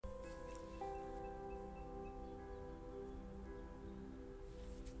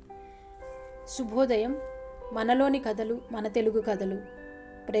శుభోదయం. మనలోని కథలు, మన తెలుగు కథలు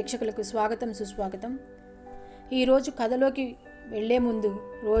ప్రేక్షకులకు స్వాగతం, సుస్వాగతం. ఈరోజు కథలోకి వెళ్ళే ముందు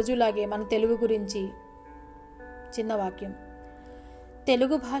రోజులాగే మన తెలుగు గురించి చిన్న వాక్యం.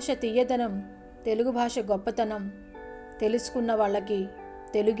 తెలుగు భాష తీయదనం, తెలుగు భాష గొప్పతనం తెలుసుకున్న వాళ్ళకి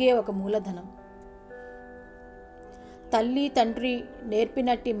తెలుగే ఒక మూలధనం. తల్లి తండ్రి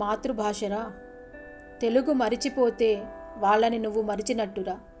నేర్పినట్టి మాతృభాషరా, తెలుగు మరిచిపోతే వాళ్ళని నువ్వు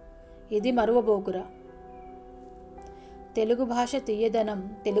మరిచినట్టురా, ఇది మరువబోకురా. తెలుగు భాష తీయదనం,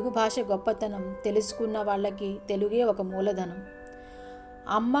 తెలుగు భాష గొప్పతనం తెలుసుకున్న వాళ్ళకి తెలుగే ఒక మూలధనం.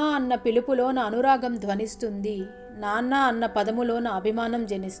 అమ్మ అన్న పిలుపులోన అనురాగం ధ్వనిస్తుంది, నాన్న అన్న పదములోన అభిమానం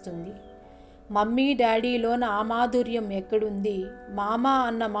జనిస్తుంది. మమ్మీ డాడీలోన ఆ మాధుర్యం ఎక్కడుంది, మామ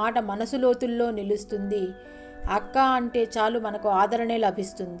అన్న మాట మనసు లోతుల్లో నిలుస్తుంది. అక్క అంటే చాలు మనకు ఆదరణే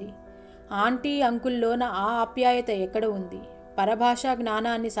లభిస్తుంది. ఆంటీ అంకుల్లోన ఆ ఆప్యాయత ఎక్కడ ఉంది. పరభాషా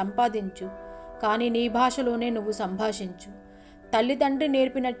జ్ఞానాన్ని సంపాదించు, కానీ నీ భాషలోనే నువ్వు సంభాషించు. తల్లిదండ్రి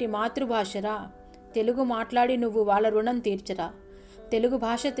నేర్పినట్టి మాతృభాషరా, తెలుగు మాట్లాడి నువ్వు వాళ్ళ రుణం తీర్చరా. తెలుగు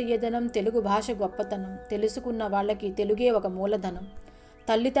భాష తీయదనం, తెలుగు భాష గొప్పతనం తెలుసుకున్న వాళ్ళకి తెలుగే ఒక మూలధనం.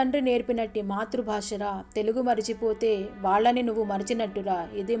 తల్లిదండ్రి నేర్పినట్టి మాతృభాషరా, తెలుగు మరిచిపోతే వాళ్ళని నువ్వు మరిచినట్టురా,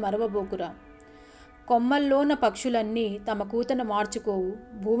 ఇది మరవబోకురా. కొమ్మల్లోన పక్షులన్నీ తమ కూతను మార్చుకోవు,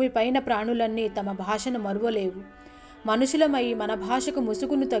 భూమిపైన ప్రాణులన్నీ తమ భాషను మరువలేవు. మనుషులమై మన భాషకు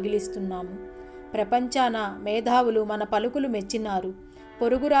ముసుగును తగిలిస్తున్నాము. ప్రపంచాన మేధావులు మన పలుకులు మెచ్చినారు.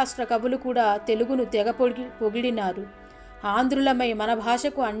 పొరుగు రాష్ట్ర కవులు కూడా తెలుగును తెగ పొగిడినారు. ఆంధ్రులమై మన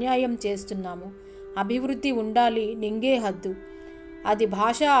భాషకు అన్యాయం చేస్తున్నాము. అభివృద్ధి ఉండాలి నింగే హద్దు, అది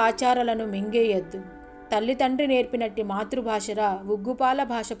భాషా ఆచారాలను మింగేయద్దు. తల్లిదండ్రి నేర్పినట్టి మాతృభాషరా, ఉగ్గుపాల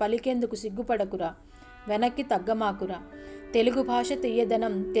భాష పలికేందుకు సిగ్గుపడకురా, వెనక్కి తగ్గమాకురా. తెలుగు భాష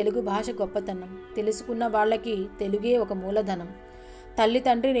తీయదనం, తెలుగు భాష గొప్పతనం తెలుసుకున్న వాళ్ళకి తెలుగే ఒక మూలధనం.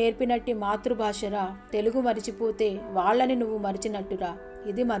 తల్లిదండ్రి నేర్పినట్టి మాతృభాషరా, తెలుగు మరిచిపోతే వాళ్ళని నువ్వు మరిచినట్టురా,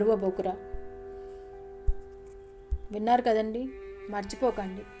 ఇది మరువబోకురా. విన్నారు కదండి,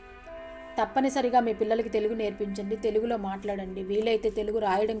 మర్చిపోకండి. తప్పనిసరిగా మీ పిల్లలకి తెలుగు నేర్పించండి, తెలుగులో మాట్లాడండి, వీలైతే తెలుగు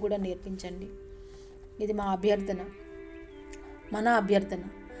రాయడం కూడా నేర్పించండి. ఇది మా అభ్యర్థన, మన అభ్యర్థన.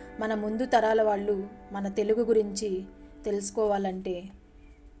 మన ముందు తరాల వాళ్ళు మన తెలుగు గురించి తెలుసుకోవాలంటే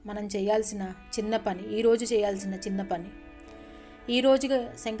మనం చేయాల్సిన చిన్న పని, ఈరోజు చేయాల్సిన చిన్న పని. ఈరోజు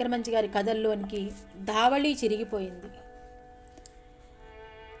శంకరమంచి గారి కథల్లోనికి ధావళి చిరిగిపోయింది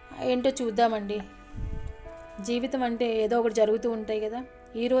ఏంటో చూద్దామండి. జీవితం అంటే ఏదో ఒకటి జరుగుతూ ఉంటాయి కదా.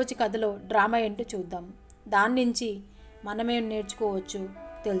 ఈరోజు కథలో డ్రామా ఏంటో చూద్దాం, దాని నుంచి మనమేం నేర్చుకోవచ్చు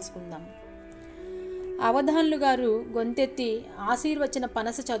తెలుసుకుందాం. అవధాన్లు గారు గొంతెత్తి ఆశీర్వచన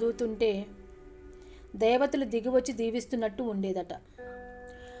పనస చదువుతుంటే దేవతలు దిగివచ్చి దీవిస్తున్నట్టు ఉండేదట.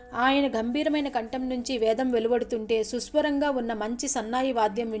 ఆయన గంభీరమైన కంఠం నుంచి వేదం వెలువడుతుంటే సుస్వరంగా ఉన్న మంచి సన్నాయి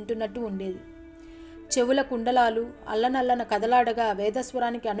వాద్యం వింటున్నట్టు ఉండేది. చెవుల కుండలాలు అల్లనల్లన కదలాడగా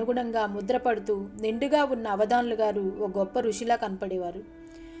వేదస్వరానికి అనుగుణంగా ముద్రపడుతూ నిండుగా ఉన్న అవధాన్లు గారు ఓ గొప్ప ఋషిలా కనపడేవారు.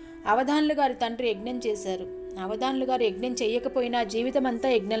 అవధాన్లు గారి తండ్రి యజ్ఞం చేశారు. అవధాన్లు గారు యజ్ఞం చేయకపోయినా జీవితమంతా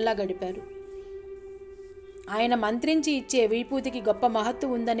యజ్ఞంలా గడిపారు. ఆయన మంత్రించి ఇచ్చే విభూతికి గొప్ప మహత్తు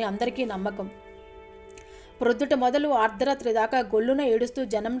ఉందని అందరికీ నమ్మకం. ప్రొద్దుట మొదలు అర్ధరాత్రి దాకా గొల్లున ఏడుస్తూ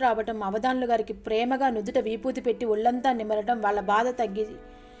జనం రావటం, అవధాన్లు గారికి ప్రేమగా నుదుట విభూతి పెట్టి ఒళ్ళంతా నిమరటం, వాళ్ళ బాధ తగ్గి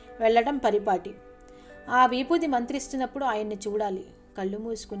వెళ్ళటం పరిపాటి. ఆ విభూతి మంత్రిస్తున్నప్పుడు ఆయన్ని చూడాలి. కళ్ళు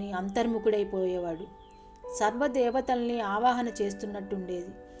మూసుకుని అంతర్ముఖుడైపోయేవాడు. సర్వదేవతల్ని ఆవాహన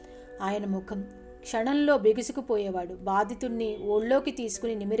చేస్తున్నట్టుండేది ఆయన ముఖం. క్షణంలో బిగుసుకుపోయేవాడు. బాధితుణ్ణి ఒళ్ళోకి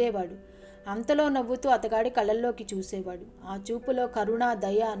తీసుకుని నిమిరేవాడు. అంతలో నవ్వుతూ అతగాడి కళ్ళల్లోకి చూసేవాడు. ఆ చూపులో కరుణ,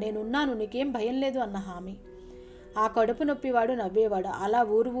 దయ, నేనున్నాను, నీకేం భయం లేదు అన్న హామీ. ఆ కడుపు నొప్పివాడు నవ్వేవాడు. అలా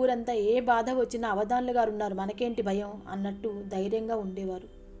ఊరంతా ఏ బాధ వచ్చినా అవధాన్లు గారు ఉన్నారు, మనకేంటి భయం అన్నట్టు ధైర్యంగా ఉండేవారు.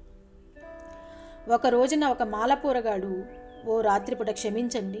 ఒక రోజున ఒక మాలపూరగాడు ఓ రాత్రిపూట,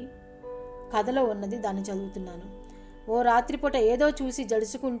 క్షమించండి కథలో ఉన్నది, దాన్ని చదువుతున్నాను. ఓ రాత్రిపూట ఏదో చూసి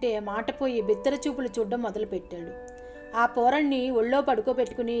జడుచుకుంటే మాటపోయి బిత్తర చూపులు చూడడం మొదలుపెట్టాడు. ఆ పోరణ్ణి ఒళ్ళో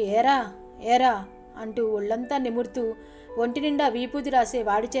పడుకోబెట్టుకుని ఏరా ఏరా అంటూ ఒళ్ళంతా నిమురుతూ ఒంటి నిండా వీపూది రాసే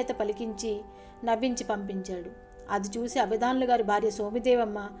వాడి చేత పలికించి నవ్వించి పంపించాడు. అది చూసి అవధాన్లు గారి భార్య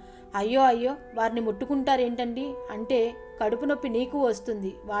సోమిదేవమ్మ, అయ్యో అయ్యో వారిని ముట్టుకుంటారేంటండి అంటే, కడుపు నొప్పి నీకు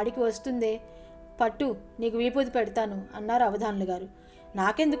వస్తుంది, వాడికి వస్తుందే, పట్టు నీకు వీపూది పెడతాను అన్నారు అవధాన్లు గారు.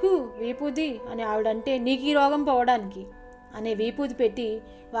 నాకెందుకు వీపూది అని ఆవిడంటే, నీకు ఈ రోగం పోవడానికి అనే వీపూది పెట్టి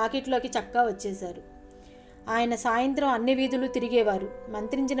వాకిట్లోకి చక్కా వచ్చేశారు. ఆయన సాయంత్రం అన్ని వీధులు తిరిగేవారు.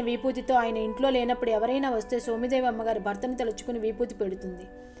 మంత్రించిన వీపూతితో ఆయన ఇంట్లో లేనప్పుడు ఎవరైనా వస్తే సోమిదేవి అమ్మగారి భర్తను తలుచుకుని వీపూతి పెడుతుంది.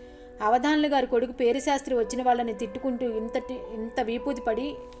 అవధాన్లు గారి కొడుకు పేరిశాస్త్రి వచ్చిన వాళ్ళని తిట్టుకుంటూ ఇంత వీపూతి పడి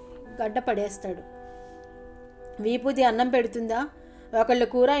గడ్డ పడేస్తాడు. వీపూతి అన్నం పెడుతుందా, ఒకళ్ళు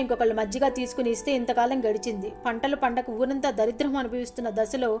కూర ఇంకొకళ్ళు మజ్జిగ తీసుకుని ఇస్తే ఇంతకాలం గడిచింది. పంటలు పండక ఊరంతా దరిద్రం అనుభవిస్తున్న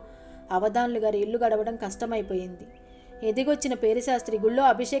దశలో అవధానులు గారి ఇల్లు గడవడం కష్టమైపోయింది. ఎదిగొచ్చిన పేరిశాస్త్రి గుళ్ళో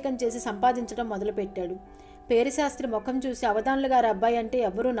అభిషేకం చేసి సంపాదించడం మొదలుపెట్టాడు. పేరిశాస్త్రి ముఖం చూసి అవధానులు గారి అబ్బాయి అంటే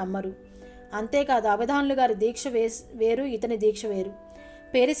ఎవ్వరూ నమ్మరు. అంతేకాదు, అవధానులు గారి దీక్ష వేరు, ఇతని దీక్ష వేరు.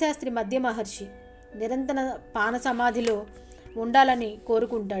 పేరిశాస్త్రి మధ్య మహర్షి నిరంతర పాన సమాధిలో ఉండాలని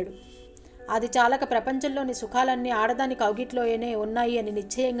కోరుకుంటాడు. అది చాలక ప్రపంచంలోని సుఖాలన్నీ ఆడదాని కౌగిట్లోనే ఉన్నాయి అని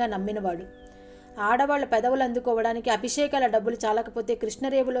నిశ్చయంగా నమ్మినవాడు. ఆడవాళ్ల పెదవులు అందుకోవడానికి అభిషేకాల డబ్బులు చాలకపోతే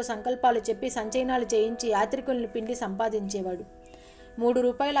కృష్ణరేవులో సంకల్పాలు చెప్పి సంచయనాలు చేయించి యాత్రికుల్ని పిండి సంపాదించేవాడు. 3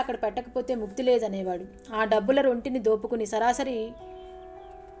 రూపాయలు అక్కడ పెట్టకపోతే ముక్తి లేదనేవాడు. ఆ డబ్బుల రొంటిని దోపుకుని సరాసరి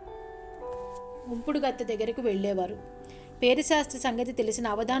ఉంపుడుగత్తె దగ్గరకు వెళ్ళేవారు. పేరిశాస్త్రి సంగతి తెలిసిన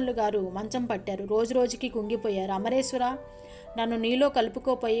అవధానులు గారు మంచం పట్టారు. రోజు రోజుకి కుంగిపోయారు. అమరేశ్వర, నన్ను నీలో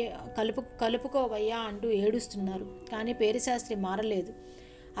కలుపుకోవయ్యా అంటూ ఏడుస్తున్నారు. కానీ పేరిశాస్త్రి మారలేదు.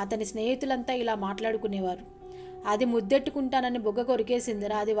 అతని స్నేహితులంతా ఇలా మాట్లాడుకునేవారు. అది ముద్దెట్టుకుంటానని బొగ్గ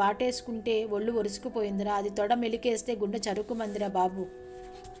కొరికేసిందిరా, అది వాటేసుకుంటే ఒళ్ళు ఒరుసుకుపోయిందిరా, అది తొడ మెలికేస్తే గుండె చరుక్కుమందిరా బాబు.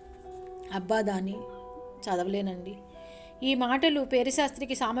 అబ్బా, దాన్ని చదవలేనండి. ఈ మాటలు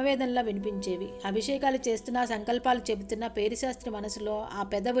పేరిశాస్త్రికి సామవేదంలా వినిపించేవి. అభిషేకాలు చేస్తున్నా, సంకల్పాలు చెబుతున్నా పేరిశాస్త్రి మనసులో ఆ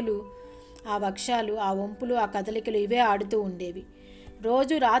పెదవులు, ఆ వక్షాలు, ఆ వంపులు, ఆ కదలికలు ఇవే ఆడుతూ ఉండేవి.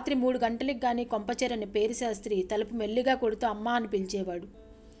 రోజు రాత్రి 3 గంటలకు కానీ కొంపచేరని పేరిశాస్త్రి తలుపు మెల్లిగా కొడుతూ అమ్మా అని పిలిచేవాడు.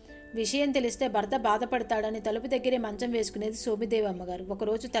 విషయం తెలిస్తే భర్త బాధపడతాడని తలుపు దగ్గరే మంచం వేసుకునేది సోమిదేవి అమ్మగారు.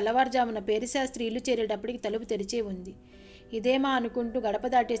 ఒకరోజు తెల్లవారుజామున పేరిశాస్త్రి ఇల్లు చేరేటప్పటికి తలుపు తెరిచే ఉంది. ఇదేమా అనుకుంటూ గడప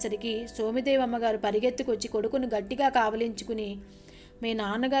దాటేసరికి సోమిదేవి అమ్మగారు పరిగెత్తుకొచ్చి కొడుకును గట్టిగా కావలించుకుని, మీ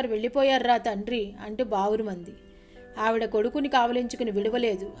నాన్నగారు వెళ్ళిపోయారా తండ్రి అంటూ బావురుమంది. ఆవిడ కొడుకుని కావలించుకుని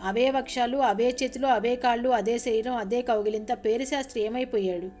విడవలేదు. అవే వక్షాలు, అవే చేతులు, అవే కాళ్ళు, అదే శరీరం, అదే కౌగిలింత. పేరిశాస్త్రి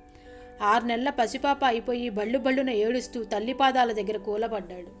ఏమైపోయాడు? 6 నెలల పసిపాప అయిపోయి బళ్ళు బళ్ళున ఏడుస్తూ తల్లి పాదాల దగ్గర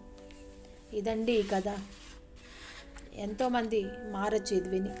కూలబడ్డాడు. ఇదండి ఈ కథ. ఎంతోమంది మారచ్చు ఇది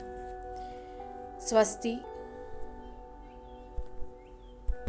విని. స్వస్తి.